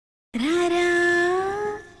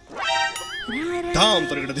தாம்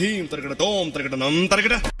தரகட தீம் தரகட தோம் தரகட நம்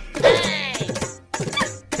தரகட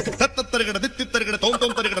தத்த தரகட தித்தி தரகட தோம்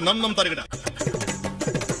தோம் தரகட நம் நம் தரகட.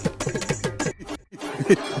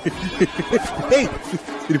 ஏய்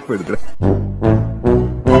திருப்பி எடுத்துற.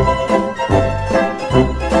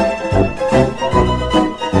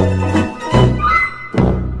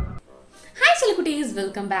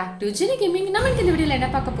 Welcome back to Jeni Gaming. நம்ம இந்த வீடியோல என்ன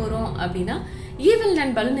பார்க்க போறோம் அப்படினா ஈவில்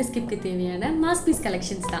அண்ட் பலூன் எஸ்கேப்க்கு தேவையான மாஸ்க் பீஸ்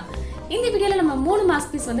கலெக்ஷன்ஸ் தான். இந்த வீடியோல நம்ம 3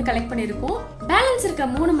 மாஸ்க் பீஸ் வந்து கலெக்ட் பண்ணிருக்கோம். பேலன்ஸ் இருக்க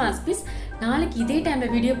 3 மாஸ்க் பீஸ் நாளைக்கு இதே டைம்ல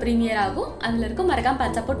வீடியோ பிரீமியர் ஆகும். அதுல இருக்கும் மறக்காம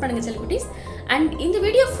பார்த்து சப்போர்ட் பண்ணுங்க செல்குட்டீஸ். அண்ட் இந்த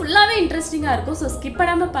வீடியோ ஃபுல்லாவே இன்ட்ரஸ்டிங்கா இருக்கும். சோ ஸ்கிப்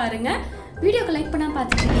பண்ணாம பாருங்க. வீடியோக்கு லைக் பண்ணாம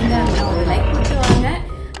பார்த்துட்டு இருக்கீங்க அப்படினா ஒரு like போட்டுவாங்க.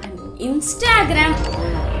 And Instagram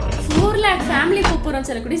 4 lakh family போறோம்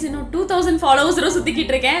செல்குட்டீஸ். இன்னும் 2000 ஃபாலோவர்ஸ்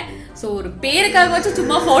சுத்திக்கிட்டு இருக்கேன். ஸோ ஒரு பேருக்காக வச்சு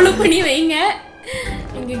சும்மா ஃபாலோ பண்ணி வைங்க.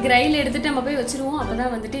 இங்கே கிரையில் எடுத்துகிட்டு நம்ம போய் வச்சுருவோம். அப்போ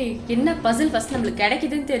தான் வந்துட்டு என்ன பசில் ஃபஸ்ட் நம்மளுக்கு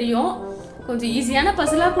கிடைக்குதுன்னு தெரியும். கொஞ்சம் ஈஸியான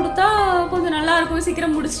பசிலாக கொடுத்தா கொஞ்சம் நல்லாயிருக்கும்.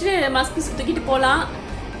 சீக்கிரம் முடிச்சுட்டு மாஸ்க் சுற்றிக்கிட்டு போகலாம்.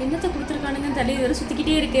 என்னத்தை கொடுத்துருக்கானுங்கன்னு தெரியல. இது வரை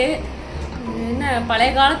சுற்றிக்கிட்டே இருக்குது. என்ன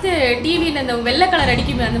பழைய காலத்து டிவியில் இந்த வெள்ளை கலர்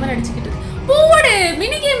அடிக்குமே அந்த மாதிரி அடிச்சுக்கிட்டு போடு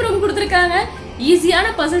மினி கேம் ரூம் கொடுத்துருக்காங்க.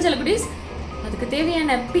 ஈஸியான பசில் செல்குட்டீஸ். அதுக்கு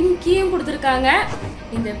தேவையான பிங்கியும் கொடுத்துருக்காங்க.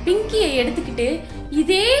 இந்த பிங்கியை எடுத்துக்கிட்டு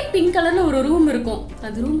இதே பிங்க் கலர்ல ஒரு ரூம் இருக்கும்.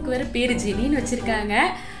 அந்த ரூமுக்கு வேற பேரு ஜெனின்னு வச்சிருக்காங்க.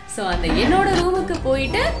 ஸோ அந்த என்னோட ரூமுக்கு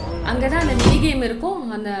போயிட்டு அங்கதான் அந்த மினி கேம் இருக்கும்.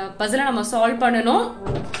 அந்த பசிலை நம்ம சால்வ் பண்ணணும்.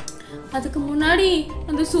 அதுக்கு முன்னாடி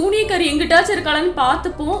அந்த சூனியக்காரி எங்கிட்டாச்சும் இருக்காளான்னு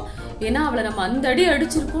பார்த்துப்போம். ஏன்னா அவளை நம்ம அந்த அடி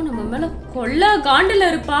அடிச்சிருக்கோம். நம்ம மேல கொள்ள காண்டில்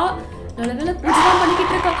இருப்பா. நல்ல வேலை பூஜை தான்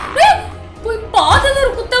பண்ணிக்கிட்டு இருக்கா. போய் பார்த்தது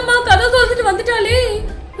ஒரு குத்தம்மா கதை தோத்துட்டு வந்துட்டாலே.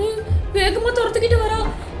 வேகமா துரத்துக்கிட்டு வரா.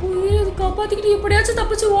 காப்பாத்திக்கிட்டு எப்படியாச்சும்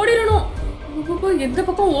தப்பிச்சு ஓடிடணும். எந்த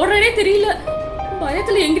பக்கம் ஓடுறேனே தெரியல.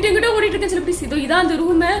 பயத்துல எங்கிட்ட ஓடிட்டு இருக்கேன் சில பீஸ். இதோ இதான் அந்த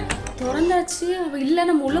ரூமை திறந்தாச்சு. அவ இல்லை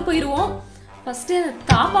நம்ம உள்ள போயிடுவோம். ஃபர்ஸ்ட் அந்த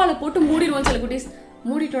தாப்பால போட்டு மூடிடுவோம் சில குட்டீஸ்.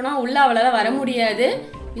 மூடிட்டோம்னா உள்ள அவளால வர முடியாது.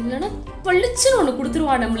 இல்லைன்னா பளிச்சுன்னு ஒன்று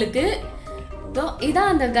கொடுத்துருவா நம்மளுக்கு.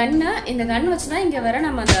 இதான் அந்த கன்னு. இந்த கன் வச்சுதான் இங்க வர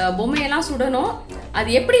நம்ம அந்த பொம்மையெல்லாம் சுடணும். அது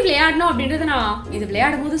எப்படி விளையாடணும் அப்படின்றத நான் இது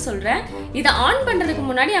விளையாடும் போது சொல்றேன். இதை ஆன் பண்றதுக்கு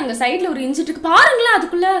முன்னாடி அங்க சைட்ல ஒரு இன்ஜின் இருக்கு பாருங்களேன்.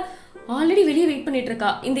 அதுக்குள்ள ஆல்ரெடி வெளியே வெயிட் பண்ணிட்டு இருக்கா.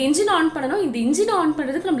 இந்த இன்ஜின் ஆன் பண்ணணும். இந்த இன்ஜின் ஆன்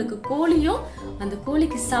பண்றதுக்கு நம்மளுக்கு கோழியும் அந்த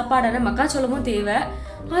கோழிக்கு சாப்பாடான மக்காச்சோளமும் தேவை.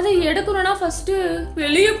 அதை எடுக்கணும்னா ஃபர்ஸ்ட்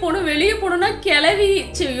வெளியே போகணும்னா கிளவி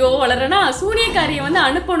செய்யோ வளரனா சூனியக்காரியை வந்து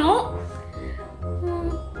அனுப்பணும்.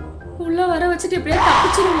 உள்ள வர வச்சுட்டு எப்படியா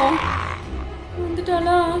தப்பிச்சிருவோம்.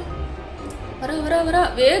 வந்துட்டாளா? வர வர வர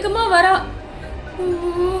வேகமா வரா.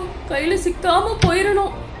 கையில சிக்காம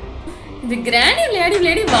போயிடணும். இந்த கிராணி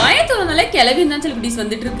விளையாடி வாயை திறந்தாலே கிளவின்னு தான் சில குட்டீஸ்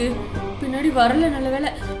வந்துட்டு இருக்கு. பின்னாடி வரல. நல்ல வேலை.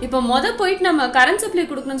 இப்போ போயிட்டு நம்ம கரண்ட் சப்ளை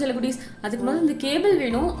கொடுக்கணும் சில குட்டீஸ். அதுக்கு முதல்ல இந்த கேபிள்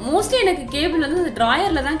வேணும். மோஸ்ட்லி எனக்கு கேபிள் வந்து இந்த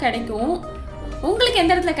ட்ராயர்ல தான் கிடைக்கும். உங்களுக்கு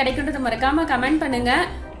எந்த இடத்துல கிடைக்குன்றத மறக்காம கமெண்ட் பண்ணுங்க.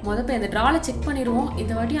 போய் இந்த ட்ரால செக் பண்ணிடுவோம்.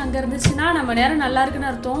 இந்த வாட்டி அங்க இருந்துச்சுன்னா நம்ம நேரம் நல்லா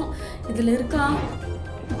இருக்குன்னு அர்த்தம். இதுல இருக்கா?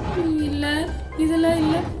 இல்ல இதெல்லாம்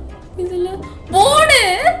இல்ல. இதுல போடு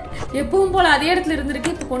எப்பவும் போல அதே இடத்துல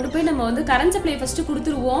இருந்திருக்கு. இப்போ கொண்டு போய் நம்ம வந்து கரண்ட் சப்ளை ஃபர்ஸ்ட்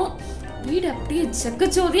கொடுத்துருவோம். வீடு அப்படியே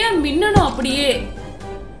செக்கச்சோதியா மின்னணும். அப்படியே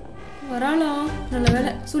வராளா? நல்ல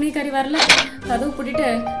வேலை சூனியக்காரி வரல. கதவு போட்டுட்டு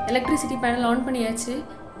எலக்ட்ரிசிட்டி பேனல் ஆன் பண்ணியாச்சு.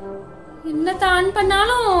 என்னத்த ஆன்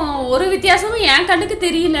பண்ணாலும் ஒரு வித்தியாசமும் என் கண்ணுக்கு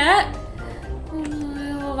தெரியல.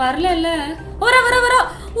 வரல இல்ல. வர வர வர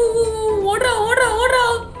ஓடுறா ஓடுறா ஓடுறா.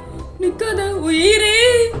 நிக்காத உயிரே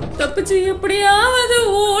தப்பிச்சு எப்படியாவது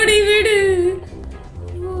ஓடி விடு.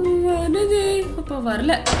 வருது. அப்ப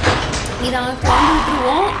வரல. இதான் காண்டு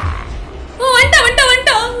விட்டுருவோம்.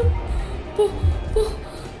 வந்துட்டா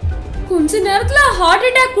கொஞ்ச நேரத்துல ஹார்ட்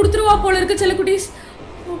அட்டாக் கொடுத்துருவா போல இருக்கு சில குட்டீஸ்.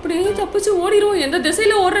 அப்படியே தப்பிச்சு ஓடிரும். எந்த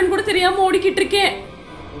திசையில ஓடுறேன்னு கூட தெரியாம ஓடிக்கிட்டு இருக்கேன்.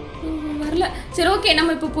 வரல. சரி ஓகே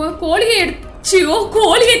நம்ம இப்போ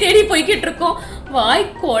கோழியை தேடி போய்கிட்டு இருக்கோம். வாய்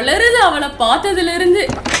கொளருது அவளை பார்த்ததுல இருந்து.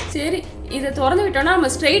 சரி இதை திறந்து விட்டோம்னா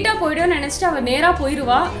நம்ம ஸ்ட்ரெயிட்டா போயிடுவோம் நினைச்சிட்டு அவ நேரா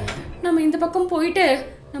போயிடுவா. நம்ம இந்த பக்கம் போயிட்டு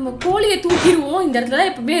நம்ம கோழியை தூக்கிடுவோம். இந்த இடத்துல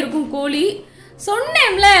தான் எப்பவுமே இருக்கும் கோழி.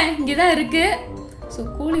 சொன்னேன்ல இங்கதான் இருக்கு. ஸோ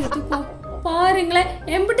கோழியை தூக்கும். பாருங்களேன்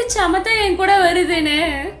எம்பிட்டு சமத்தா என் கூட வருதுன்னு.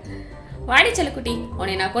 வாடி செல்லக்குட்டி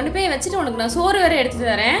உன்னை நான் கொண்டு போய் வச்சுட்டு உனக்கு நான் சோறு வேற எடுத்து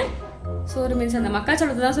தரேன். சோறு மீன்ஸ் அந்த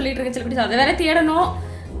மக்காச்சோளத்தை தான் சொல்லிட்டு இருக்கேன் செல்லக்குட்டி. அதை வேற தேடணும்.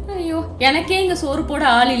 ஐயோ எனக்கே இங்க சோறு போட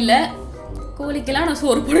ஆள் இல்லை. கோழிக்கெல்லாம் நான்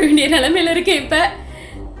சோறு போட வேண்டிய நிலைமையில இருக்கேன். இப்ப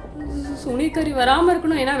சூனியக்காரி வராம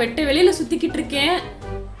இருக்கணும். ஏன்னா வெட்ட வெளியில சுத்திக்கிட்டு இருக்கேன்.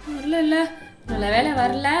 இல்ல நல்ல வேலை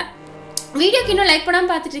வரல. வீடியோக்கு இன்னும் லைக் பண்ணாம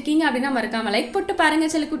பார்த்துட்டு இருக்கீங்க அப்படின்னா மறக்காம லைக் போட்டு பாருங்க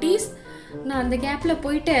சில குட்டீஸ். நான் அந்த கேப்ல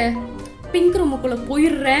போயிட்டு பிங்க் ரூமுக்குள்ள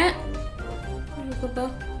போயிடுறேன்.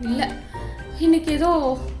 இல்ல இன்னைக்கு ஏதோ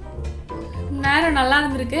நேரம் நல்லா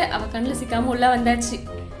இருந்திருக்கு. அவ கண்ணில் சிக்காம உள்ள வந்தாச்சு.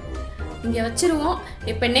 இங்க வச்சிருவோம்.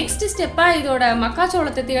 இப்போ நெக்ஸ்ட் ஸ்டெப்பா இதோட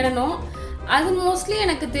மக்காச்சோளத்தை தேடணும். அது மோஸ்ட்லி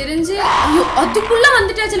எனக்கு தெரிஞ்சு ஐயோ அதுக்குள்ள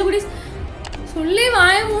வந்துட்டா செல்லக்குட்டீஸ். சொல்லி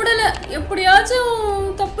வாய மூடல, எப்படியாச்சும்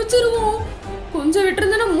தப்பிச்சிருவோம். கொஞ்சம்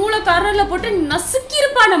விட்டுருந்தோன்னா மூளை கார்னர்ல போட்டு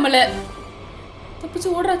நசுக்கிருப்பா நம்மள. தப்பிச்சு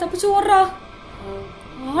ஓடுறா.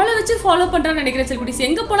 ஆளை வச்சு ஃபாலோ பண்றான்னு நினைக்கிறேன் செல்லக்குட்டீஸ்.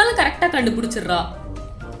 எங்க போனாலும் கரெக்டா கண்டுபிடிச்சிடுறா.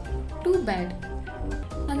 Two bad.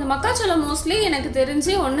 அந்த மக்காச்சோளம் மோஸ்ட்லி எனக்கு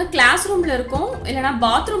தெரிஞ்சு ஒன்று கிளாஸ் ரூம்ல இருக்கும், இல்லைனா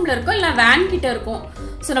பாத்ரூம்ல இருக்கும், இல்லை வேன் கிட்ட இருக்கும்.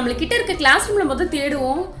 ஸோ நம்மளுக்கு கிட்ட இருக்க கிளாஸ் ரூம்ல மொத்தம்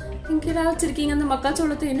தேடுவோம். இங்கே ஏதாவது வச்சிருக்கீங்க அந்த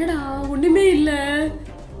மக்காச்சோளத்தை? என்னடா ஒண்ணுமே இல்லை.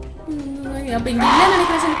 அப்ப இங்க இல்லைன்னு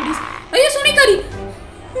நினைக்கிறேன் செல்லக்குட்டீஸ். ஐயோ சுனிகாரி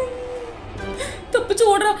தப்பிச்சு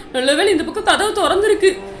ஓடுறா. நல்ல வேளை இந்த பக்கம் கதவு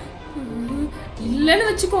திறந்துருக்கு. இல்லைன்னு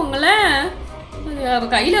வச்சுக்கோங்களேன், அவ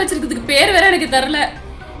கையில வச்சிருக்கிறதுக்கு பேர் வேற எனக்கு தெரியல.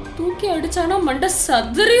 தூக்கி அடிச்சானா மண்டை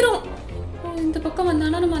சதுரிரும். இந்த பக்கம்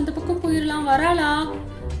வந்தானா நம்ம அந்த பக்கம் போயிடலாம். வராளா?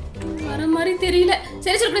 வர மாதிரி தெரியல.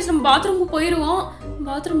 சரி சரி நம்ம பாத்ரூமுக்கு போயிடுவோம்.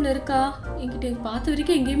 பாத்ரூம்ல இருக்கா? என்கிட்ட பார்த்த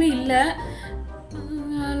வரைக்கும் எங்கேயுமே இல்லை.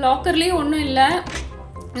 லாக்கர்லேயும் ஒன்றும் இல்லை.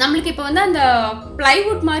 நம்மளுக்கு இப்போ வந்து அந்த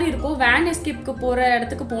பிளைவுட் மாதிரி இருக்கும், வேன் எஸ்கேப்க்கு போகிற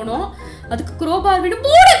இடத்துக்கு போகணும். அதுக்கு குரோபார் விடும்.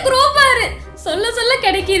 போடு குரோபார் சொல்ல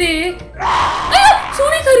கிடைக்குது.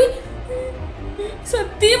 சூனிகரி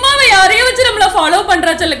சத்தியமா யாரையும் வச்சு நம்மள ஃபாலோ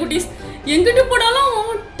பண்றா செல்லக்குட்டீஸ். எங்கிட்ட போனாலும்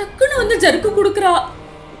டக்குன்னு வந்து ஜர்க்கு கொடுக்குறா.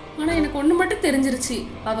 ஆனா எனக்கு ஒண்ணு மட்டும் தெரிஞ்சிருச்சு,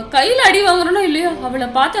 அவ கையில அடி வாங்குறனோ இல்லையோ அவளை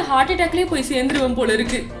பார்த்து ஹார்ட் அட்டாக்லயே போய் சேர்ந்துருவேன் போல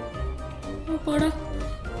இருக்கு. போடா,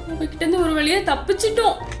 அவகிட்ட இருந்து ஒரு வழியா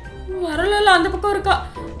தப்பிச்சிட்டோம். வரல அந்த பக்கம் இருக்கா.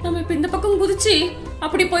 நம்ம இப்ப இந்த பக்கம் குதிச்சு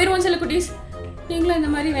அப்படி போயிருவோம் செல்லக்குட்டீஸ். நீங்களும் இந்த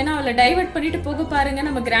மாதிரி வேணா அவளை டைவர்ட் பண்ணிட்டு போக பாருங்க.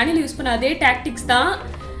 நம்ம கிரானில யூஸ் பண்ண அதே டாக்டிக்ஸ் தான்.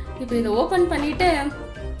 இப்போ இதை ஓபன் பண்ணிட்டு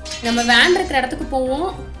நம்ம வேன் இருக்கிற இடத்துக்கு போவோம்.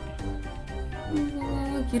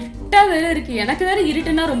 இருட்டா வேற இருக்கு. எனக்கு வேற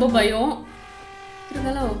இருட்டுன்னா ரொம்ப பயம்.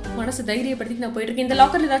 இருந்தாலும் மனசு தைரியப்படுத்திட்டு நான் போயிட்டு இருக்கேன். இந்த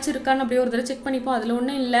லாக்கர்ல ஏதாச்சும் இருக்கான்னு அப்படியே ஒரு தடவை செக் பண்ணிப்போம். அதுல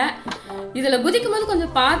ஒன்றும் இல்லை. இதுல குதிக்கும் போது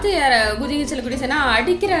கொஞ்சம் பார்த்து குதிங்க செல்லக்குட்டீஸ். ஏன்னா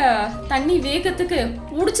அடிக்கிற தண்ணி வேகத்துக்கு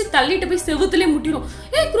உடிச்சு தள்ளிட்டு போய் செவுத்துலேயே முட்டிடும்.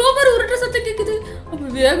 குரோபர் உருட்டுற சத்தம் கேட்குது. அப்போ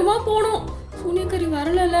வேகமா போகணும். சுனிகரி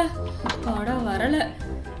வரல. பாடா வரல.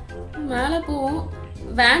 மேலே போவோம்.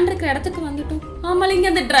 வேன் இருக்கிற இடத்துக்கு வந்துட்டோம். ஆமால இங்க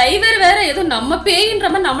அந்த டிரைவர் வேற ஏதோ நம்ம பேயின்ற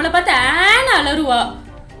மாதிரி நம்மளை பார்த்து ஆன அலருவா.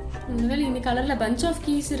 ஒருவேளை இந்த கலர்ல பஞ்ச் ஆஃப்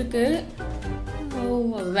கீஸ் இருக்கு. ஓ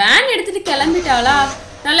வேன் எடுத்துட்டு கிளம்பிட்டாளா?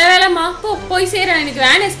 நல்ல வேலைம்மா, போய் சேர. எனக்கு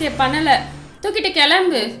வேன் எஸ்கேப் பண்ணல. தூக்கிட்டு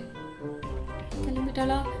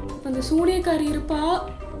கிளம்பிட்டாளா? இப்ப அந்த சூனியக்காரி இருப்பா.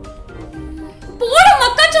 போட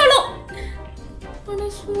மக்காச்சோளம். ஆனா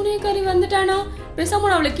சூனியக்காரி வந்துட்டானா?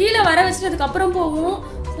 பேசாம அவளை கீழே வர வச்சுட்டதுக்கு அப்புறம் போவோம்.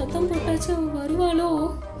 சத்தம் போட்டாச்சு, வருவாளோ?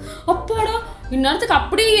 அப்பாடா, இந்நேரத்துக்கு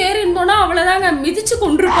அப்படியே ஏறி இருந்தோன்னா அவ்வளவுதாங்க, மிதிச்சு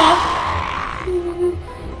கொண்டிருப்பா.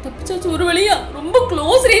 தப்பிச்சாச்சு ஒரு வழியா. ரொம்ப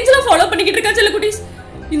க்ளோஸ் ரேஞ்சில ஃபாலோ பண்ணிக்கிட்டு இருக்கா செல்லக்குட்டீஸ்.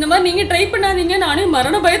 இந்த மாதிரி நீங்க ட்ரை பண்ணாதீங்க. நானே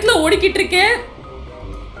மரண பயத்துல ஓடிக்கிட்டு இருக்கேன்.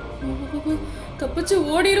 தப்பிச்சு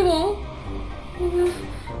ஓடிடுவோம்.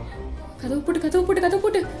 கதவு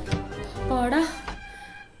போட்டு பாடா.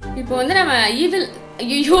 இப்போ வந்து நம்ம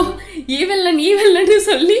ஈவல்னு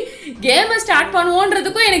சொல்லி கேமை ஸ்டார்ட்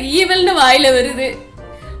பண்ணுவோன்றதுக்கும் எனக்கு ஈவல்னு வாயில வருது.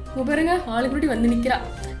 பாருங்க, ஆளுக்கு முன்னாடி வந்து நிக்கிறா.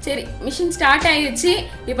 சரி, மிஷின் ஸ்டார்ட் ஆயிடுச்சு.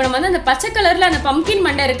 இப்போ நம்ம வந்து அந்த பச்சை கலர்ல அந்த பம்கின்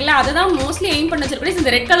மண்டை இருக்குல்ல, அதை தான் மோஸ்ட்லி எய்ம் பண்ண வச்சிருக்கோம்.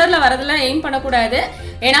 இந்த ரெட் கலர்ல வரதெல்லாம் எய்ம் பண்ணக்கூடாது.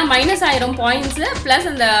 ஏன்னா மைனஸ் ஆயிரும் பாயிண்ட்ஸ். பிளஸ்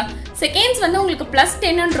அந்த செகண்ட்ஸ் வந்து உங்களுக்கு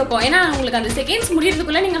 +10 இருக்கும். ஏன்னா உங்களுக்கு அந்த செகண்ட்ஸ்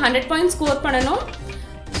முடியறதுக்குள்ள நீங்க 100 பாயிண்ட்ஸ் ஸ்கோர் பண்ணணும்.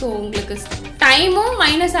 ஸோ உங்களுக்கு டைமும்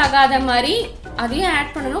மைனஸ் ஆகாத மாதிரி அதையும்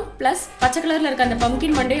ஆட் பண்ணணும். ப்ளஸ் பச்சை கலரில் இருக்க அந்த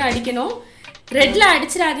பம்கின் மண்டையும் அடிக்கணும். ரெட்டில்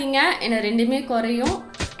அடிச்சிடாதீங்க, ஏன்னா ரெண்டுமே குறையும்.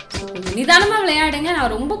 நிதானமாக விளையாடுங்க.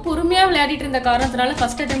 நான் ரொம்ப பொறுமையாக விளையாடிட்டு இருந்த காரணத்தினால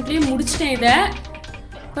ஃபர்ஸ்ட் அட்டெம்ப்ட்லேயே முடிச்சிட்டேன் இதை.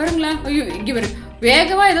 பாருங்களேன், ஐயோ இங்கே வரும்.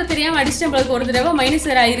 வேகமாக ஏதோ தெரியாமல் அடிச்சிட்டேன். உங்களுக்கு ஒரு தடவை மைனஸ்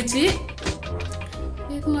வேறு ஆயிடுச்சு.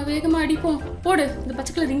 வேகமாக அடிப்போம். போடு, இந்த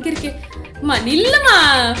பச்சை கலர் இங்கே இருக்கே. அம்மா நில்லுமா,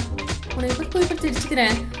 உன்னை எப்போ போய் படுத்து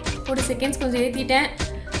அடிச்சுக்கிறேன். போடு, செகண்ட்ஸ் கொஞ்சம் ஏற்றிட்டேன்.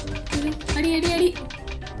 அடி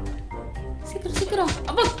சீக்கிரம்.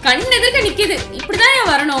 அப்போ கண் எதிர்க்க நிக்குது. இப்படிதான் ஏன்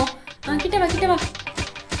வரணும்? கிட்ட வா.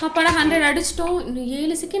 அப்பாடா 100 அடிச்சிட்டோம். இன்னும்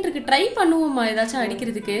 7 செகண்ட் இருக்கு. ட்ரை பண்ணுவோம்மா ஏதாச்சும்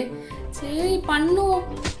அடிக்கிறதுக்கு. சரி பண்ணுவோம்.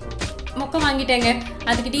 மொக்க வாங்கிட்டேங்க.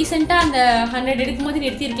 அதுக்கு டீசெண்டாக அந்த 100 எடுக்கும்போது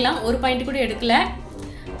நிறுத்திருக்கலாம். ஒரு பாயிண்ட் கூட எடுக்கல.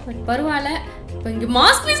 பட் பரவாயில்ல. இப்போ இங்கே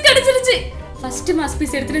மாஸ் பீஸ் கிடச்சிருச்சு. ஃபர்ஸ்ட் மாஸ்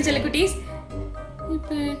பீஸ் எடுத்துட்டு செல்லக்குட்டீஸ்.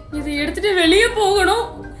 இப்போ இதை எடுத்துட்டு வெளியே போகணும்.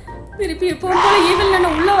 திருப்பி எப்பவும் போல ஈவில்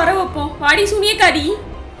நான் உள்ள வர வைப்போம். வாடி சூனியக்காரி.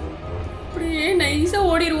 அப்படியே நைஸா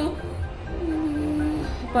ஓடிடுவோம்.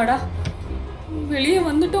 அப்பாடா வெளியே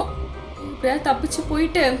வந்துட்டோம். எப்படியாவது தப்பிச்சு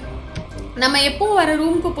போயிட்டு நம்ம எப்பவும் வர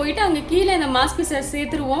ரூமுக்கு போயிட்டு அங்கே கீழே இந்த மாஸ் பீஸை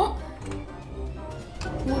சேர்த்துருவோம்.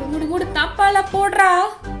 மூடு தப்பால போடுறா.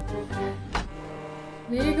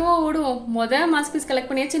 வேகமா ஓடுவோம். மாஸ் பீஸ்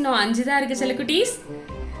கலெக்ட் பண்ணியாச்சு. இன்னும் 5 தான் இருக்கு செல்லக்குட்டீஸ்.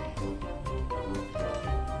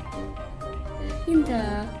 இந்த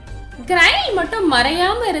கிரைல் மட்டும்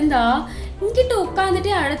மறையாம இருந்தா இங்கிட்ட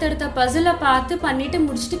உட்காந்துட்டு அடுத்தடுத்த பசிலை பார்த்து பண்ணிட்டு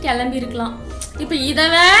முடிச்சுட்டு கிளம்பி இருக்கலாம். இப்போ இதை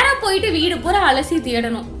வேற போயிட்டு வீடு பூரா அலசி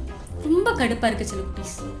தேடணும். ரொம்ப கடுப்பா இருக்கு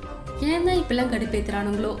செல்லக்குட்டீஸ். ஏன் தான் இப்பெல்லாம்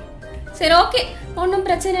கடுப்பேத்துறானுங்களோ. சரி ஓகே, ஒன்றும்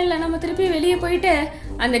பிரச்சனை இல்லை. நம்ம திருப்பி வெளியே போயிட்டு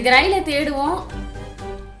அந்த கிரைல தேடுவோம்.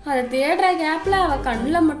 அதை தேடுற கேப்ல அவ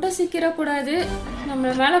கண்ணில் மட்டும் சிக்கிடக்கூடாது.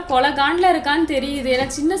 நம்ம மேல கொலை காண்டில் இருக்கான்னு தெரியுது. ஏன்னா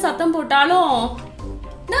சின்ன சத்தம் போட்டாலும்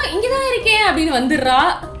நான் இங்கதான் இருக்கேன் அப்படின்னு வந்துடுறா.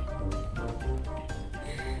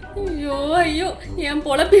 ஐயோ ஐயோ, என்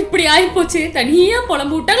பொழப்பு இப்படி ஆயிப்போச்சு. தனியா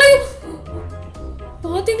புலம்பு விட்டாங்க.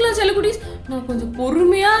 பாத்தீங்களா செல்லக்குட்டீஸ், நான் கொஞ்சம்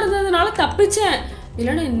பொறுமையா இருந்ததுனால தப்பிச்சேன்.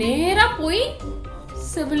 இல்லைன்னா நேரா போய்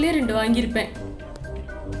செவிலே 2 வாங்கியிருப்பேன்.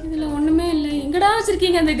 இதுல ஒண்ணுமே இல்லை. எங்கடா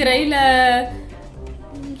வச்சிருக்கீங்க அந்த கிரைல?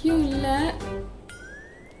 எங்கேயும் இல்லை.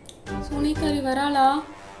 சோனிக்காரி வராளா?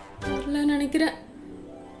 வரலன்னு நினைக்கிறேன்.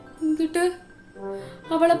 இங்கிட்டு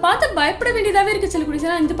அவளை பார்த்து பயப்பட வேண்டியதாவே இருக்கு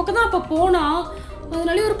செல்லக்குட்டீஸ். இந்த பக்கம் தான் அப்ப போனா,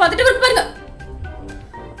 அதனால ஒரு 10 பேர் பாருங்க.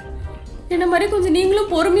 என்ன மாதிரி கொஞ்சம்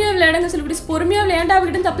நீங்களும் பொறுமையா விளையாடுங்க செல்லக்குட்டீஸ். பொறுமையா விளையாண்டா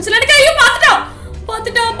அவகிட்ட தப்பிச்சு ஐயோ பாத்துட்டா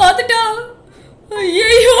பாத்துட்டா பாத்துட்டா.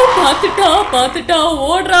 ஐயோ பாத்துட்டா பாத்துட்டா.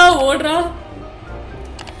 ஓடுறா ஓடுறா.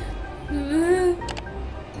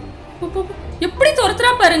 எப்படி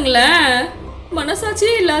துரத்துறா பாருங்களேன்.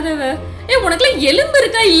 மனசாட்சியே இல்லாதவ. உனக்குலாம் எலும்பு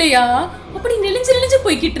இருக்கா இல்லையா? அப்படி நெளிஞ்சு நெளிஞ்சு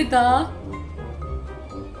போய்கிட்டு இருக்கா.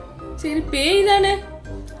 சரி பேய் தானே,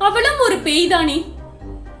 அவளும் ஒரு பேய் தானே.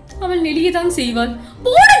 அவள் நெளியதான் செய்வாள்.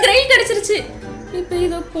 போன கிரைல் கிடைச்சிருச்சு. இப்ப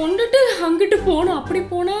இத கொண்டுட்டு அங்கிட்டு போனோம். அப்படி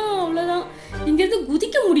போனா அவ்வளவுதான். இங்க இருந்து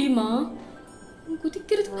குதிக்க முடியுமா?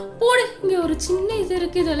 குதிக்கிறது போடு. இங்க ஒரு சின்ன இது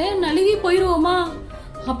இருக்கு. இதெல்லாம் நழுவி போயிருவோமா?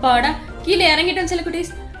 அப்பாடா, கீழே இறங்கிட்டோம்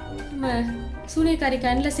செல்லக்குட்டீஸ். நம்ம சூனியக்காரி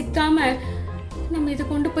கண்ணில் சிக்காம நம்ம இதை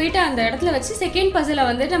கொண்டு போயிட்டு அந்த இடத்துல வச்சு செகண்ட் பசில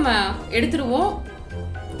வந்து நம்ம எடுத்துருவோம்.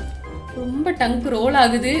 ரொம்ப டங்க் ரோல்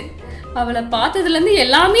ஆகுது. அவளை பார்த்ததுல இருந்து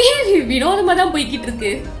எல்லாமே வினோதமா தான் போய்கிட்டு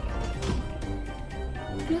இருக்கு.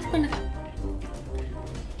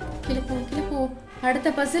 கிளப்போம். அடுத்த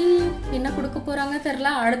பசில் என்ன கொடுக்க போறாங்க தெரியல.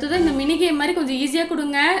 அடுத்ததான் இந்த மினி கேம் மாதிரி கொஞ்சம் ஈஸியா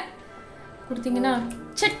கொடுங்க. கொடுத்தீங்கன்னா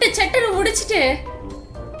சட்டு சட்டுன்னு முடிச்சுட்டு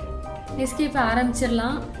எஸ்கேப்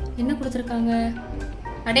ஆரம்பிச்சிடலாம். என்ன கொடுத்துருக்காங்க?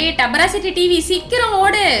 அடே டபராசிட்டி டிவி, சீக்கிரம்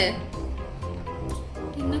ஓடு.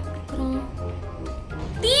 என்ன கொடுக்குறோம்?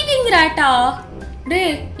 டிவிங்கிறாட்டா? டே,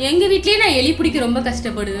 எங்க வீட்லயே நான் எலி பிடிக்க ரொம்ப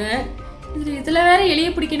கஷ்டப்படுவேன். இதுல வேற எலிய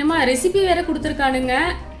பிடிக்கணுமா? ரெசிபி வேற கொடுத்துருக்கானுங்க.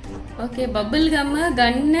 ஓகே, பபிள் கம்மு,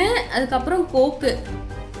 கன்னு, அதுக்கப்புறம் கோக்கு.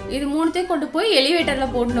 இது 3த்தையும் கொண்டு போய் எலிவேட்டர்ல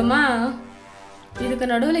போடணுமா? இதுக்கு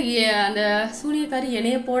நடுவில் அந்த சூனியக்காரி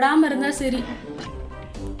எண்ணெய போடாம இருந்தா சரி.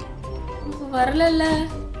 வரல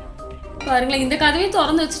பாருங்களேன். இந்த கதவையும்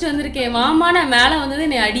திறந்து வச்சுட்டு வந்திருக்கேன். மாமா நான் மேல வந்தது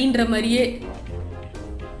என்னை அடின்ற மாதிரியே.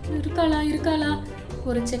 இருக்காளா?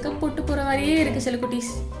 ஒரு செக்கப் போட்டு போற மாதிரியே இருக்கு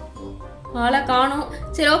செல்லக்குட்டீஸ். ஆளை காணோம்.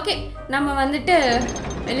 சரி ஓகே, நம்ம வந்துட்டு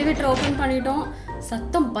எலிவேட்டர் ஓபன் பண்ணிட்டோம்.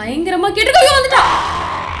 சத்தம் பயங்கரமா கேட்டு வந்துட்டா.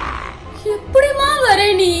 எப்படிமா வர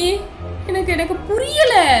நீ? எனக்கு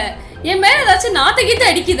புரியல. என் மேல ஏதாச்சும் நாத்த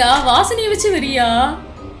கீத்த அடிக்குதா? வாசனையை வச்சு வரியா?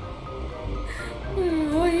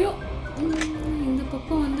 ஐயோ, இந்த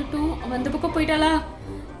பக்கம் வந்துட்டோம். அந்த பக்கம் போயிட்டாளா?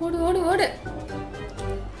 ஓடு.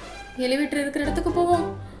 எலிவேட்டர் இருக்கிற இடத்துக்கு போவோம்.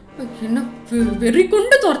 என்ன வெறி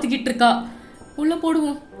கொண்டு துரத்திக்கிட்டு இருக்கா. உள்ள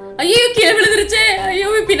போடுவோம். ஐயோ கீழே விழுந்துருச்சே. ஐயோ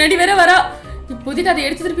பின்னாடி வேற வரா. இப்போதைக்கு அதை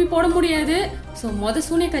எடுத்து திருப்பி போட முடியாது. ஸோ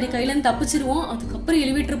சூனியக்காரி கையிலேருந்து தப்பிச்சிருவோம். அதுக்கப்புறம்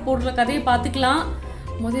எலிவேட்டர் போடுற கதையை பார்த்துக்கலாம்.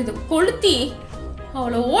 இதை கொளுத்தி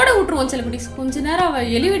அவளை ஓட விட்டுருவோம் செல்லக்குட்டீஸ். கொஞ்ச நேரம்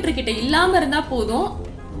அவள் எலிவேட்டர் கிட்ட இல்லாம இருந்தா போதும்.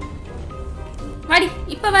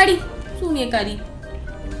 வாடி சூனியக்காரி.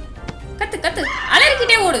 கத்து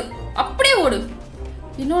அலறிக்கிட்டே ஓடு. அப்படியே ஓடு.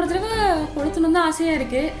 இன்னொரு தடவை கொளுத்தணும் தான் ஆசையா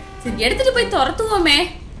இருக்கு. சரி எடுத்துட்டு போய் துரத்துவோமே.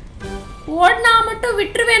 ஓடினா மட்டும்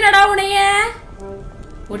விட்டுருவேனடா உனைய.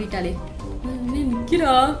 ஓடிட்டாளே.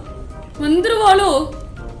 நிக்கிறா. வந்துருவாளோ?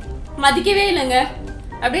 மதிக்கவே இல்லைங்க.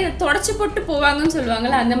 அப்படியே தொடச்சி போட்டு போவாங்கன்னு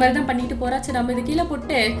சொல்லுவாங்கல்ல, அந்த மாதிரி தான் பண்ணிட்டு போறா. சரி நம்ம இது கீழே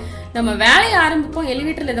போட்டு நம்ம வேலையை ஆரம்பிப்போம்.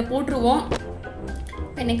 எலிவேட்டர்ல இதை போட்டுருவோம்.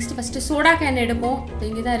 இப்போ நெக்ஸ்ட் ஃபர்ஸ்ட் சோடா கேன் எடுப்போம்.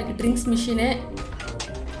 இங்கே தான் இருக்கு ட்ரிங்க்ஸ் மிஷினு.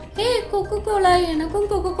 Coca Cola. எனக்கும்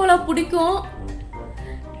கொக்கோ கோலா பிடிக்கும்.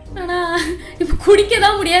 ஆனால் இப்போ குடிக்க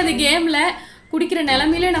தான் முடியாது கேமில். குடிக்கிற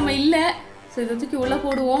நிலமையில நம்ம இல்லை. ஸோ இதை தூக்கி உள்ளே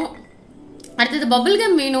போடுவோம். அடுத்தது பபிள்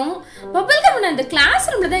கம் வேணும். பபிள் கம் நான் இந்த கிளாஸ்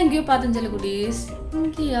ரூமில் தான் எங்கேயோ பார்த்தேன் செல்லக்குட்டீஸ்.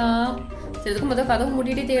 இங்கேயா? சரி இதுக்கு முதல் கதவு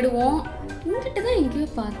மூடிட்டே தேடுவோம். இங்கிட்ட தான் எங்கேயோ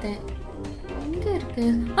பார்த்தேன். எங்கே இருக்கு?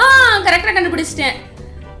 கரெக்டாக கண்டுபிடிச்சிட்டேன்.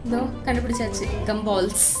 இதோ கண்டுபிடிச்சாச்சு.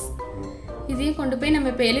 கம்பால்ஸ். இதையும் கொண்டு போய்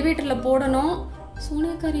நம்ம இப்போ எலிவேட்டரில் போடணும்.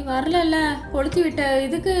 சூனியக்காரி வரல. கொளுத்தி விட்ட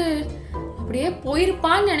இதுக்கு அப்படியே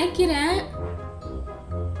போயிருப்பான்னு நினைக்கிறேன்.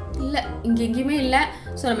 இல்லை, இங்கே எங்கேயுமே இல்லை.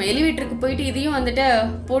 ஸோ நம்ம எலிவேட்டருக்கு போயிட்டு இதையும் வந்துட்டு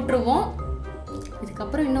போட்டுருவோம்.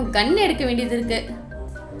 அதுக்கப்புறம் இன்னும் கன் எடுக்க வேண்டியது இருக்கு.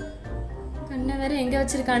 கண்ணை வேற எங்க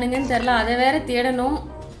வச்சிருக்கானுங்கன்னு தெரியல, அதை வேற தேடணும்.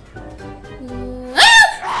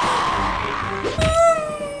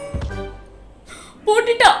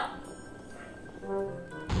 போட்டுட்டா.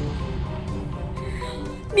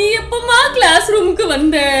 நீ எப்பமா கிளாஸ் ரூமுக்கு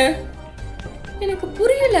வந்த? எனக்கு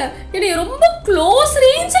புரியல. என்னைய ரொம்ப க்ளோஸ்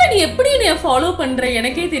ரேஞ்சில் நீ எப்படி என்னைய ஃபாலோ பண்ற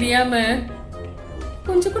எனக்கே தெரியாம.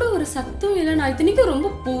 கொஞ்சம் கூட ஒரு சத்தம் இல்லை. நான் இத்தனைக்கும் ரொம்ப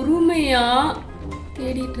பொறுமையா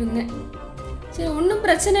தேடிட்டு இருந்தேன். சரி, ஒன்றும்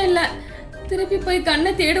பிரச்சனை இல்லை. திருப்பி போய்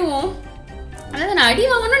கண்ணை தேடுவோம். அதாவது நான் அடி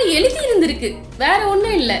வாங்கணும்னு எழுதி இருந்திருக்கு, வேற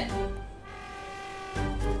ஒன்றும் இல்லை.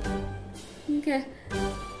 இங்க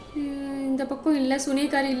இந்த பக்கம் இல்லை,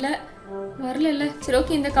 சுனியக்காரி இல்லை, வரல இல்லை. சரி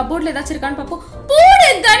ஓகே, இந்த கபோர்ட்ல ஏதாச்சும் இருக்கான்னு பார்ப்போம். போடு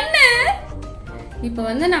கண்ணு. இப்போ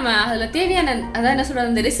வந்து நம்ம அதில் தேவையான அதான் என்ன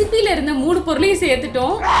சொல்றது, அந்த ரெசிபியில் இருந்த 3 பொருளையும்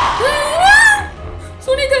சேர்த்துட்டோம்.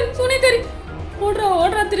 சுனியக்காரி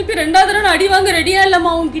ஓடுறா. திருப்பி 2வது தடவை அடி வாங்க ரெடியா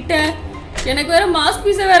இல்லம்மா உன்கிட்ட. எனக்கு வேற மாஸ்க்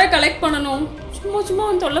பீஸை வேற கலெக்ட் பண்ணணும். சும்மா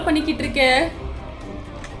அவன் தொல்லை பண்ணிக்கிட்டு இருக்கேன்.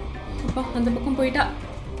 அப்பா அந்த பக்கம் போயிட்டா.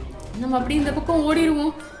 நம்ம அப்படி இந்த பக்கம்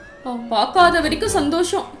ஓடிடுவோம். பார்க்காத வரைக்கும்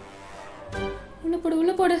சந்தோஷம்.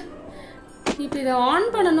 உள்ள போடு. இப்போ இதை ஆன்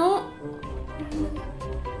பண்ணணும்.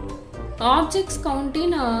 ஆப்ஜெக்ட்ஸ்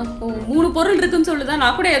கவுண்டின் 3 பொருள் இருக்குன்னு சொல்லுதான்.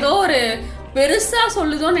 நான் கூட ஏதோ ஒரு பெருசா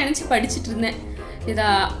சொல்லுதோன்னு நினைச்சு படிச்சுட்டு இருந்தேன். இதை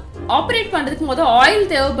ஆப்ரேட் பண்றதுக்கு முதல் ஆயில்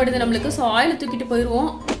தேவைப்படுது நம்மளுக்கு. ஸோ ஆயில் தூக்கிட்டு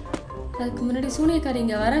போயிடுவோம். அதுக்கு முன்னாடி சூனியக்காரி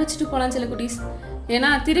இங்கே வர வச்சுட்டு போகலாம் சில குட்டீஸ். ஏன்னா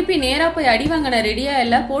திருப்பி நேராக போய் அடி வாங்க நான் ரெடியா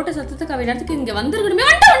இல்லை. போட்ட சத்தத்துக்கு அவ இடத்துக்கு இங்கே வந்துருக்கணுமே.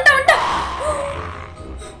 வந்துட்டா.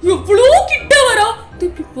 எவ்வளோ கிட்ட வரா.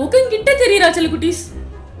 முகம் கிட்ட தெரியறா சில குட்டீஸ்.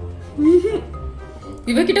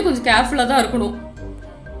 இவகிட்ட கொஞ்சம் கேர்ஃபுல்லாக தான் இருக்கணும்.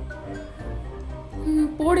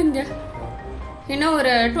 போடுங்க. ஏன்னா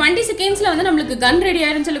ஒரு 20 செகண்ட்ஸ்ல வந்து நம்மளுக்கு கன் ரெடி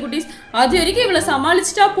ஆயிரும் சில குட்டீஸ். அது வரைக்கும் இவ்வளோ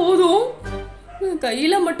சமாளிச்சுட்டா போதும்.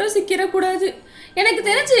 கையில மட்டும் சிக்கிடக்கூடாது. எனக்கு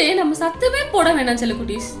தெரிஞ்சு நம்ம சத்தமே போட வேணாம் சில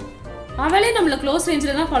குட்டீஸ். அவளே நம்மள க்ளோஸ்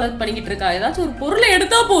ரேஞ்சில் தான் ஃபாலோ பண்ணிக்கிட்டு இருக்கா. ஏதாச்சும் ஒரு பொருளை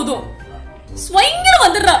எடுத்தா போதும், ஸ்வைங்க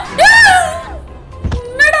வந்துடுறா.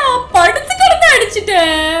 என்னடா படுத்து கிடந்து அடிச்சுட்ட?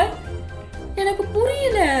 எனக்கு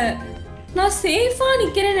புரியல. நான் சேஃபா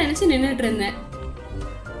நிக்கிறேன்னு நினைச்சு நின்றுட்டு இருந்தேன்.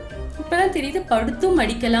 இப்பதான் தெரியுது படுத்தும்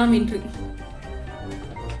அடிக்கலாம் என்று.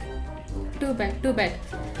 Two bad.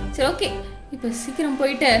 சரி ஓகே, இப்போ சீக்கிரம்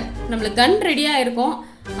போயிட்டு நம்மளுக்கு கன் ரெடியா இருக்கும்.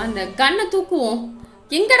 அந்த கண்ணை தூக்குவோம்.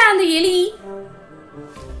 எங்கடா அந்த எலி?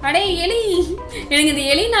 அடே எலி. எனக்கு இந்த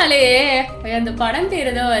எலினாலே அந்த படம்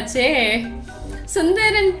பேர் ஏதோ வச்சே,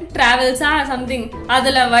 சுந்தரன் டிராவல்ஸா சம்திங்,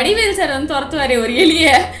 அதுல வடிவேல் சார் வந்து துரத்துவாரு ஒரு எலிய.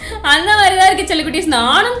 அந்த மாதிரிதான் இருக்கு சில குட்டீஸ்.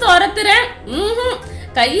 நானும் துரத்துறேன்.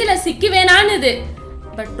 கையில சிக்கி வேணான்னு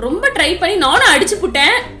பட் ரொம்ப ட்ரை பண்ணி நானும் அடிச்சு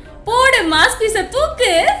புட்டேன். போடு மாஸ்க் பீஸ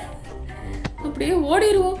தூக்கு. அப்படியே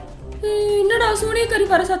ஓடிடுவோம். என்னடா சூனியக்காரி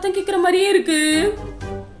வர சத்தம் கேட்குற மாதிரியே இருக்கு.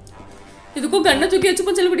 இதுக்கும் கண்ணை தூக்கி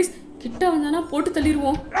வச்சுப்போம் சில குட்டீஸ். கிட்ட வந்தானா போட்டு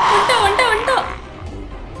தள்ளிடுவோம். வந்துட்டா.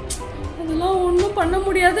 அதெல்லாம் ஒன்றும் பண்ண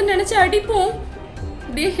முடியாதுன்னு நினைச்சு அடிப்போம்.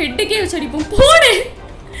 அப்படியே ஹெட்டுக்கே வச்சு அடிப்போம். போடு.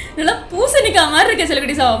 நல்லா பூசணிக்காய் மாதிரி இருக்க சில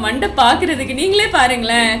குட்டீஸ். அவ மண்டை பாக்குறதுக்கு நீங்களே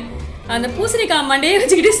பாருங்களேன். அந்த பூசணிக்காய் மண்டையை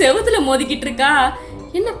வச்சுக்கிட்டு செவத்துல மோதிக்கிட்டு இருக்கா.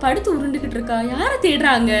 என்ன படுத்து உருண்டுகிட்டு இருக்கா? யாரை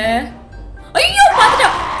தேடுறாங்க? ஐயோ பாத்துட்டா.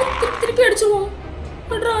 திருப்பி அடிச்சிருவோம்.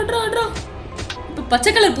 அட்ரா. இப்ப பச்சை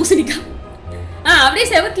கலர் பூசணிக்காய். அப்படியே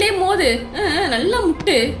செவத்துலயே மோது. நல்லா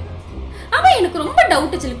முட்டு. அவன் எனக்கு ரொம்ப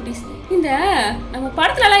டவுட் சில குட்டீஸ். இந்த நம்ம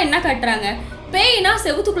படத்துல எல்லாம் என்ன காட்டுறாங்க, பேய்னா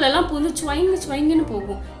செவத்துக்குள்ள எல்லாம் புந்து ஸ்வைங்குன்னு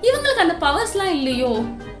போகும். இவங்களுக்கு அந்த பவர்ஸ்லாம் இல்லையோ?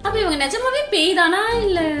 அப்ப இவங்க நிஜமாவே பேய் தானா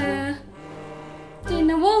இல்ல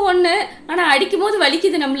என்னவோ ஒண்ணு? ஆனா அடிக்கும் போது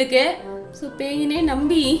வலிக்குது நம்மளுக்கு. ஸோ பேயினே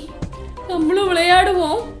நம்பி நம்மளும்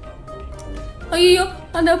விளையாடுவோம். ஐயோ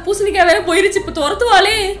அந்த பூசணிக்காய் வேற போயிருச்சு. இப்போ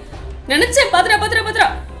துரத்துவாளே நினைச்சேன். பாத்திரா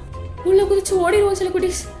உள்ள குதிச்சு ஓடிடுவோம் சில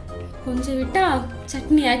குட்டீஸ். கொஞ்சம் விட்டா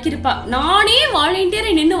சட்னி ஆக்கியிருப்பா. நானே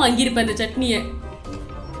வாலண்டியரை நின்று வாங்கியிருப்பேன் அந்த சட்னியை.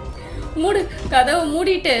 மூடு, கதவை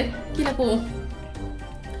மூடிட்டு கீழே போவோம்.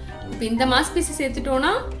 இப்போ இந்த மாஸ்க் பீஸ்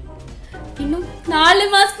சேர்த்துட்டோம்னா இன்னும் 4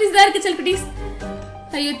 மாஸ்க் பீஸ் தான் இருக்கு சில குட்டீஸ்.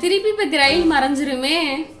 ஐயோ திருப்பி இப்போ கிரைல் மறைஞ்சிருமே.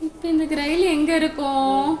 இப்போ இந்த கிரைல் எங்க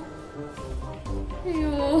இருக்கும்?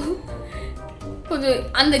 ஐயோ கொஞ்சம்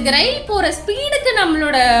அந்த கிரைல் போற ஸ்பீடுக்கு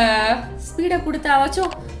நம்மளோட ஸ்பீடை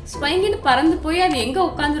கொடுத்தாவாச்சும் ஸ்பைங்கின்னு பறந்து போய் அது எங்க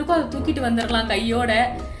உட்காந்துருக்கோ அதை தூக்கிட்டு வந்துடலாம் கையோட.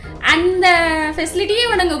 அந்த ஃபெசிலிட்டியே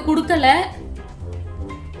இவனுங்க கொடுக்கல.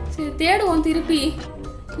 சரி தேடுவோம் திருப்பி.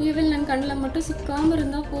 இவள் நான் கண்ணில் மட்டும் சிக்காம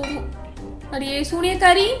இருந்தா போதும். அடியே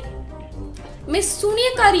சூனியக்காரி, மிஸ்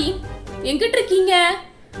சூனியக்காரி எங்கிட்ட இருக்கீங்க?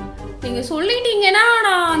 நீங்க சொல்லிட்டீங்கன்னா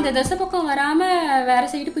நான் அந்த தசை பக்கம் வராம வேற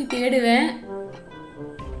சைடு போய் தேடுவேன்.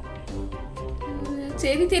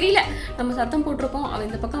 சரி தெரியல, நம்ம சத்தம் போட்டிருக்கோம். அவன்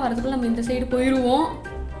இந்த பக்கம் வரதுக்குள்ள நம்ம இந்த சைடு போயிடுவோம்.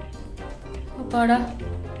 அப்பாடா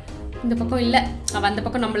இந்த பக்கம் இல்லை, அவள் அந்த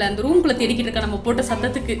பக்கம் நம்மள அந்த ரூம்குள்ளே தேடிக்கிட்டு இருக்கா நம்ம போட்ட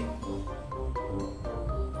சத்தத்துக்கு.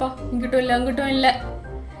 அப்பா இங்கிட்டும் இல்லை அங்கிட்டும் இல்லை.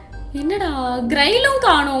 என்னடா கிரைலும்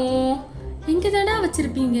காணோம், எங்கே தானே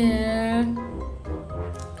வச்சிருப்பீங்க?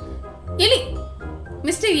 எலி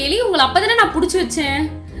மிஸ்டர் எலி, உங்களை அப்பதானே நான் பிடிச்சி வச்சேன்,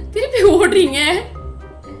 திருப்பி ஓடுறீங்க.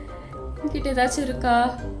 கிட்ட ஏதாச்சும் இருக்கா?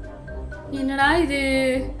 என்னடா இது,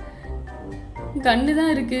 கண்ணு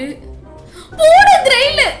தான் இருக்கு. போடு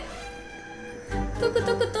கிரைல், தூக்கு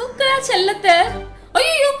தூக்கு தூக்குடா செல்லத்தை.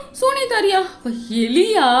 ஐயோ சூனியக்காரியா?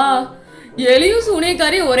 எலியா? எலியும்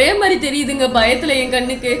சூனியக்காரியும் ஒரே மாதிரி தெரியுதுங்க பயத்துல என்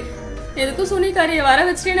கண்ணுக்கு. எதுக்கும் சூனியக்காரியை வர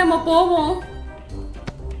வச்சுட்டே நம்ம போவோம்.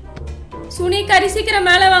 சூனியக்காரி சீக்கிரம்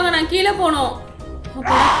மேலே வாங்க, நான் கீழே போனோம்.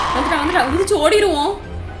 வந்துட்டா விதிச்சு ஓடிடுவோம்.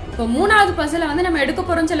 இப்போ 3வது பசிலை வந்து நம்ம எடுக்க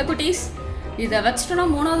போகிறோம் சில குட்டீஸ். இதை வச்சுட்டோன்னா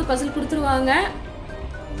 3வது பசில் கொடுத்துருவாங்க.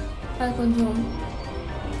 அது கொஞ்சம்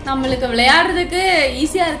நம்மளுக்கு விளையாடுறதுக்கு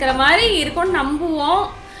ஈஸியாக இருக்கிற மாதிரி இருக்கும்னு நம்புவோம்.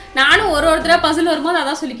 நானும் ஒருத்தராக பசில் வரும்போது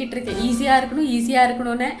அதான் சொல்லிக்கிட்டு இருக்கேன், ஈஸியாக இருக்கணும் ஈஸியாக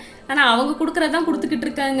இருக்கணும்னு. ஆனால் அவங்க கொடுக்குறதான் கொடுத்துக்கிட்டு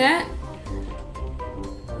இருக்காங்க.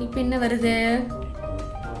 இப்போ என்ன வருது?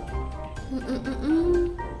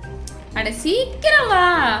 அட சீக்கிரம் வா,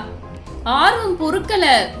 ஆர்வம் பொறுக்கல.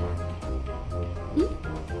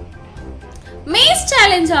 மேஸ்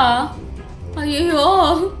சேலஞ்சா? ஐயோ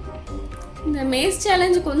இந்த மேஸ்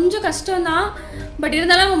சேலஞ்ச் கொஞ்சம் கஷ்டம் தான், பட்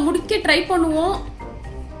இருந்தாலும் நம்ம முடிக்க ட்ரை பண்ணுவோம்.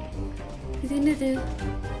 இது என்னது?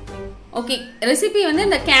 ஓகே, ரெசிபி வந்து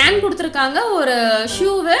இந்த கேன் கொடுத்துருக்காங்க, ஒரு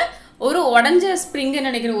ஷூவு, ஒரு உடஞ்ச ஸ்ப்ரிங்கு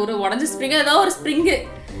நினைக்கிறேன், ஒரு உடஞ்ச ஸ்ப்ரிங்கு ஏதோ ஒரு ஸ்ப்ரிங்கு.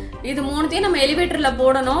 இது 3த்தையும் நம்ம எலிவேட்டரில்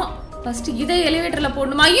போடணும். ஃபர்ஸ்ட் இதை எலிவேட்டரில்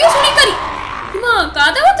போடணுமா? ஐயோ சூனியக்காரி, அம்மா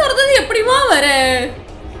கதவை திறந்தது எப்படிமா வர?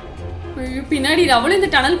 ஐயோ பின்னாடி அவளும் இந்த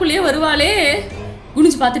டனலுக்குள்ளேயே வருவாளே.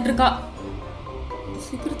 குனிஞ்சு பார்த்துட்டு இருக்கா.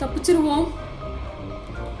 சீக்கிரம் தப்பிச்சிருவோம்.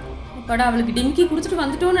 அப்பாடா, அவளுக்கு டிங்கி கொடுத்துட்டு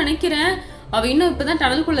வந்துட்டோன்னு நினைக்கிறேன். அவள் இன்னும் இப்போ தான்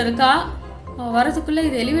டனலுக்குள்ளே இருக்கா. வரதுக்குள்ளே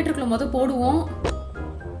இது எலிவேட்டருக்குள்ளே போடுவோம்.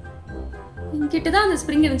 இங்கிட்ட தான் அந்த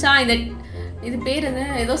ஸ்ப்ரிங் இருந்துச்சா? இது பேர் என்ன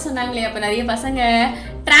ஏதோ சொன்னாங்களே அப்போ நிறைய பசங்க,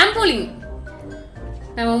 ட்ராம்போலின்.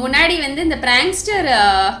 நம்ம முன்னாடி வந்து இந்த பிராங்ஸ்டர்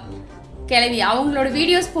கிளவி அவங்களோட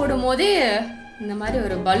வீடியோஸ் போடும்போது இந்த மாதிரி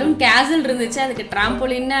ஒரு பலூன் கேசல் இருந்துச்சு, அதுக்கு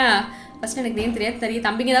ட்ராம்போலின்னு ஃபர்ஸ்ட் எனக்கு நேம் தெரியாது,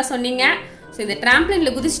 தம்பிங்க தான் சொன்னீங்க. ஸோ இந்த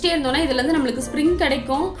ட்ராம்போலினில் குதிச்சுட்டே இருந்தோன்னா இதுலேருந்து நம்மளுக்கு ஸ்ப்ரிங்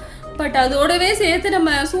கிடைக்கும். பட் அதோடவே சேர்த்து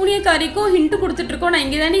நம்ம சூனியக்காரிக்கும் ஹிண்ட்டு கொடுத்துட்ருக்கோம், நான்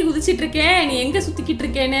இங்கே தானே குதிச்சிட்டு இருக்கேன், நீ எங்கே சுற்றிக்கிட்டு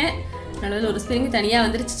இருக்கேன்னு. நல்ல ஒரு ஸ்ப்ரிங் தனியாக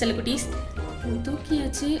வந்துருச்சு சில குட்டீஸ்.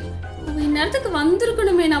 தூக்கியாச்சு. அவள் இந்நேரத்துக்கு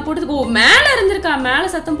வந்திருக்கணுமே, நான் போட்டதுக்கு. ஓ மேலே இருந்திருக்கா, மேலே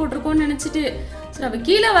சத்தம் போட்டிருக்கோன்னு நினச்சிட்டு. சரி அவள்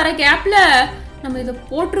கீழே வர கேப்பில் நம்ம இதை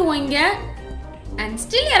போட்டுருவோம் இங்கே. அண்ட்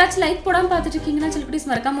ஸ்டில் யாராச்சும் லைக் போடாமல் பார்த்துட்டு இருக்கீங்கன்னா சில குட்டீஸ்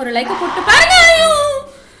மறக்காம ஒரு லைக்கை போட்டு பாருங்க.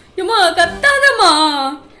 ஏம்மா கத்தாதம்மா,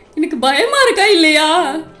 எனக்கு பயமா இருக்கா இல்லையா?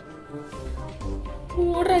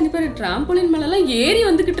 ஓடுறா இந்த பேர் ட்ராம்போலின் மேலெல்லாம் ஏறி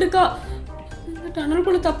வந்துக்கிட்டு இருக்கா.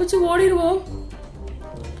 டனலுக்குள்ள தப்பிச்சு ஓடிடுவோம்.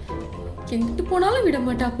 எங்கிட்டு போனாலும் விட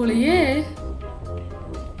மாட்டா போலயே.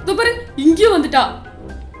 பாரு இங்கேயும் வந்துட்டா.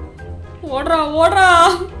 ஓடுறா ஓடுறா,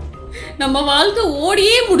 நம்ம வாழ்க்கை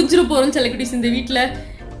ஓடியே முடிஞ்சிட போறோம் சில குட்டீஸ் இந்த வீட்டில்.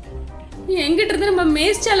 எங்கிட்ட இருந்து நம்ம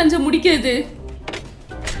மேஸ் சேலஞ்சை முடிக்கிறது.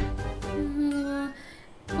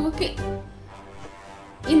 ஓகே,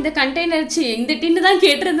 இந்த கண்டெய்னர் இந்த டின்னு தான்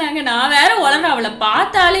கேட்டிருந்தாங்க. நான் வேற வளர அவளை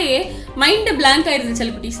பார்த்தாலே மைண்டு பிளாங்க் ஆயிடுது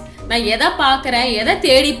சில குட்டீஸ். நான் எதை பார்க்குறேன், எதை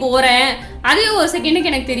தேடி போறேன், அதே ஒரு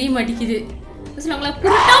செகண்டுக்கு எனக்கு தெரிய மாட்டேங்குது.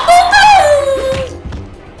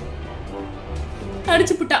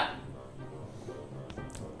 அடிச்சு புட்டா.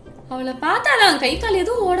 அவளை பார்த்தாதான் கை கால்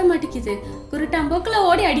எதுவும் ஓட மாட்டேங்குது. குருட்டாம்போக்கில்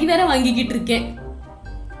ஓடி அடி வேற வாங்கிக்கிட்டு இருக்கேன்.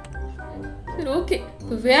 சரி ஓகே,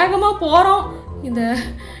 இப்போ வேகமாக போகிறோம். இந்த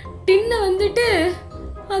டின்னை வந்துட்டு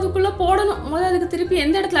அதுக்குள்ளே போடணும். முதல்ல அதுக்கு திருப்பி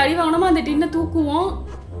எந்த இடத்துல அடி வாங்கணுமோ அந்த டின்னை தூக்குவோம்.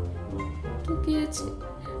 தூக்கியாச்சு.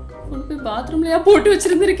 கொண்டு போய் பாத்ரூம்லையா போட்டு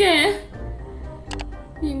வச்சுருந்துருக்கேன்.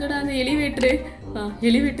 எங்கடா அந்த எலிவேட்ரு?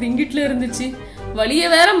 எலிவேட்ரு இங்கிட்டில் இருந்துச்சு. வழியை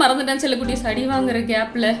வேற மறந்துட்டேன் சில குட்டீஸ் அடி வாங்குற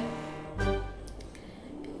கேப்பில்.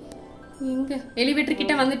 இங்கே எலிவேட்டர்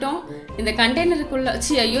கிட்ட வந்துட்டோம். இந்த கண்டெய்னருக்குள்ள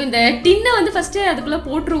ஐயோ இந்த டின்னை வந்து ஃபஸ்ட்டு அதுக்குள்ளே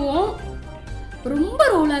போட்டுருவோம். ரொம்ப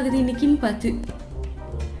ரோல் ஆகுது இன்னைக்குன்னு பார்த்து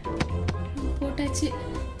போட்டாச்சு.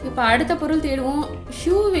 இப்போ அடுத்த பொருள் தேடுவோம்.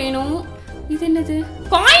 ஷூ வேணும். இது என்னது?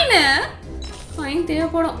 காயினு. காயின்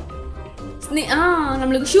தேவைப்படும்.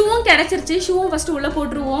 நம்மளுக்கு ஷூவும் கிடச்சிருச்சு. ஷூவும் ஃபஸ்ட்டு உள்ளே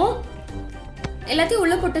போட்டுருவோம். எல்லாத்தையும்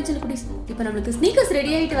உள்ளே போட்டாச்சு குட்டீஸ். இப்போ நம்மளுக்கு ஸ்னீக்கர்ஸ்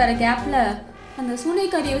ரெடி ஆகிட்டு வர கேப்பில் அந்த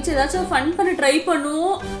சூனியக்காரியை வச்சு ஏதாச்சும் ஃபன் பண்ண ட்ரை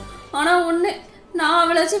பண்ணுவோம். ஆனால் ஒன்று, நான்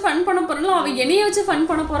அவளை வச்சு ஃபன் பண்ண போகிறேன்னா அவள் என்னையை வச்சு ஃபன்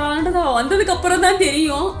பண்ண போகிறான்றது அவள் வந்ததுக்கப்புறம் தான்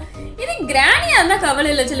தெரியும். இது கிராணியாக இருந்தால்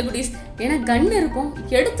கவலை இல்லை சில குட்டீஸ். ஏன்னா கன் இருக்கும்,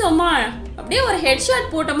 எடுத்தோமா அப்படியே ஒரு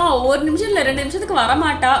ஹெட்ஷாட் போட்டோமா ஒரு நிமிஷம் இல்லை 2 நிமிஷத்துக்கு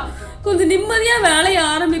வரமாட்டா. கொஞ்சம் நிம்மதியாக வேலையை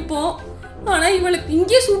ஆரம்பிப்போம். ஆனால் இவளுக்கு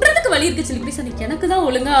இங்கேயே சுடுறதுக்கு வழி இருக்குது சில குட்டீஸ். அன்றைக்கி எனக்கு தான்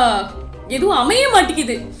ஒழுங்காக எதுவும் அமைய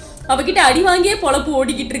மாட்டேங்குது. அவகிட்ட அடி வாங்கியே பொழப்பு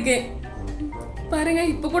ஓடிக்கிட்டு இருக்கு பாருங்க.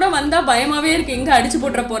 இப்போ கூட வந்தா பயமாவே இருக்கு, எங்க அடிச்சு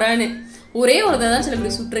போட்டுற போறான்னு. ஒரே ஒரு தான் சில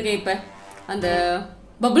இப்படி சுட்டுருக்கேன் இப்ப அந்த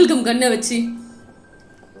பபிள் கம் கன்னை வச்சு.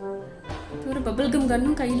 ஒரு பபிள் கம்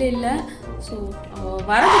கன்னும் கையில இல்ல. ஸோ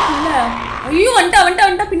வரதுக்குள்ள ஐயோ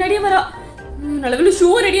வந்துட்டா பின்னாடியே வரா. நல்லவேளை ஷூ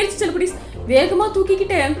ரெடி ஆயிடுச்சு. சில குட்டீஸ் வேகமா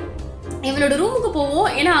தூக்கிக்கிட்டு இவளோட ரூமுக்கு போவோம்.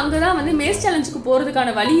 ஏன்னா அங்கதான் வந்து மேஸ் சேலஞ்சுக்கு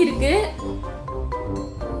போறதுக்கான வழி இருக்கு.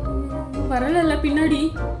 வரல பின்னாடி.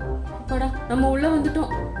 அப்பாடா நம்ம உள்ள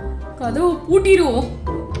வந்துட்டோம். கதவு பூட்டிடுவோம்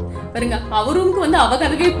பாருங்க. அவ ரூமுக்கு வந்து அவ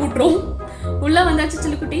கதவே பூட்டுறோம். உள்ள வந்தாச்சு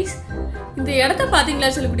சில குட்டீஸ். இந்த இடத்த பாத்தீங்களா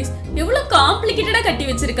சில குட்டீஸ், எவ்வளவு காம்ப்ளிகேட்டடா கட்டி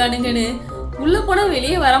வச்சிருக்கானுங்கன்னு. உள்ள போனா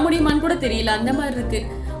வெளியே வர முடியுமான்னு கூட தெரியல, அந்த மாதிரி இருக்கு.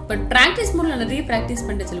 பட் ப்ராக்டிஸ் மூலம் நிறைய ப்ராக்டிஸ்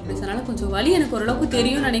பண்ணிட்டு சில குட்டீஸ், அதனால கொஞ்சம் வழி எனக்கு ஓரளவுக்கு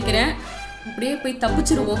தெரியும்னு நினைக்கிறேன். அப்படியே போய்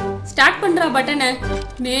தப்பிச்சிருவோம். ஸ்டார்ட் பண்ற பட்டனை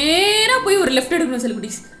நேரா போய் ஒரு லெஃப்ட் எடுக்கணும் சில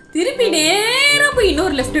குட்டீஸ். திருப்பி நேரா போய்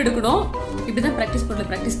இன்னொரு லெஃப்ட் எடுக்கணும். இப்படிதான் ப்ராக்டிஸ்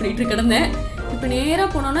பண்ணிட்டு கிடந்தேன். இப்போ நேரா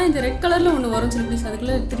போனோம்னா இந்த ரெட் கலர்ல ஒன்று வரும் சில குட்டீஸ்,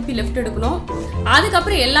 அதுக்குள்ள திருப்பி லெஃப்ட் எடுக்கணும்.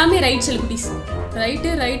 அதுக்கப்புறம் எல்லாமே ரைட் சில குட்டீஸ்.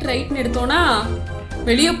 ரைட்னு எடுத்தோம்னா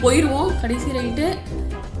வெளியே போயிடுவோம். கடைசி ரைட்டு.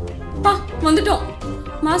 பா வந்துட்டோம்.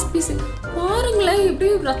 மாஸ்க் பீஸ் பாருங்களேன், எப்படி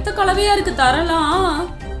ரத்த கலவையா இருக்கு தரலாம்.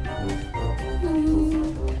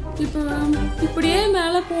 இப்போ இப்படியே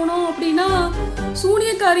மேலே போனோம் அப்படின்னா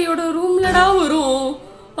சூனியக்காரியோட ரூம்லடா வரும்.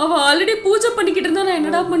 அவ ஆல்ரெடி பூஜை பண்ணிக்கிட்டு இருந்தா நான்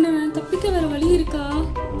என்னடா பண்ணுவேன்? தப்பிக்க வேற வழி இருக்கா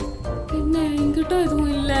என்ன? என்கிட்ட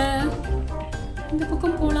எதுவும் இல்லை. இந்த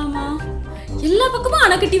பக்கம் போலாமா? எல்லா பக்கமும்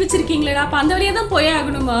அணை கட்டி வச்சிருக்கீங்களேடா, அப்ப அந்த வழியா தான் போய்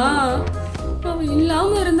ஆகணுமா? அவ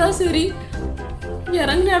இல்லாம இருந்தா சரி.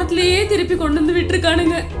 இறங்கின இடத்துலயே திருப்பி கொண்டு வந்து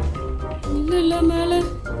விட்டுருக்கானுங்க. இல்ல மேல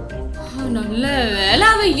நல்ல வேலை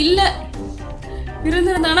அவ இல்ல.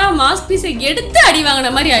 இருந்திருந்தானா மாஸ்க் பீஸை எடுத்து அடி வாங்கின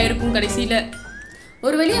மாதிரி ஆயிருக்கும் கடைசியில.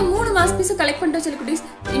 ஒரு வழியா 3 மாஸ்க் பீஸை கலெக்ட் பண்ணிட்டு சில குட்டீஸ்.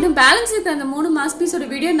 இன்னும் பேலன்ஸ் இருக்கிற அந்த 3 மாஸ்க் பீஸோட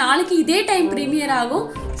வீடியோ நாளைக்கு இதே டைம் ப்ரீமியர் ஆகும்.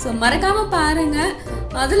 ஸோ மறக்காம பாருங்க.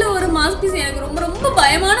 அதுல ஒரு மாஸ்க் பீஸ் எனக்கு ரொம்ப ரொம்ப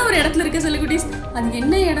பயமான ஒரு இடத்துல இருக்கு சில குட்டீஸ். அது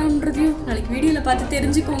என்ன இடம்ன்றதையும் நாளைக்கு வீடியோல பார்த்து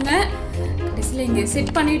தெரிஞ்சுக்கோங்க. கடைசியில் இங்கே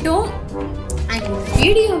செட் பண்ணிட்டோம். அண்ட்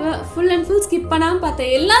வீடியோவை ஃபுல் அண்ட் ஃபுல் ஸ்கிப் பண்ணாமல்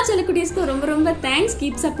பார்த்த எல்லா சில குட்டீஸ்க்கும் ரொம்ப ரொம்ப தேங்க்ஸ்.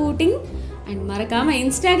 Keep supporting. அண்ட் மறக்காமல்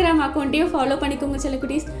இன்ஸ்டாகிராம் அக்கௌண்ட்டையும் ஃபாலோ பண்ணிக்கோங்க சில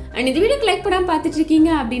குட்டீஸ். அண்ட் இந்த வீடியோக்கு லைக் பண்ணாமல் பார்த்துட்டு இருக்கீங்க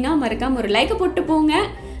அப்படின்னா மறக்காமல் ஒரு லைக்கை போட்டு போங்க.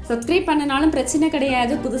 சப்ஸ்கிரைப் பண்ணனாலும் பிரச்சனை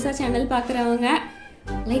கிடையாது. புதுசாக சேனல் பார்க்குறவங்க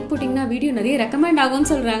லைக் போட்டிங்கன்னா வீடியோ நிறைய ரெக்கமெண்ட்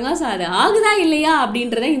ஆகும்னு சொல்கிறாங்க. ஸோ அது ஆகுதா இல்லையா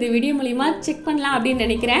அப்படின்றத இந்த வீடியோ மூலிமா செக் பண்ணலாம் அப்படின்னு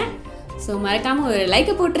நினைக்கிறேன். ஸோ மறக்காமல் ஒரு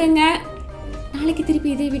லைக்கை போட்டுருங்க. நாளைக்கு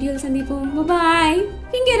திருப்பி இதே வீடியோவில் சந்திப்போம். பாய்.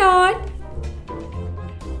 Finger add.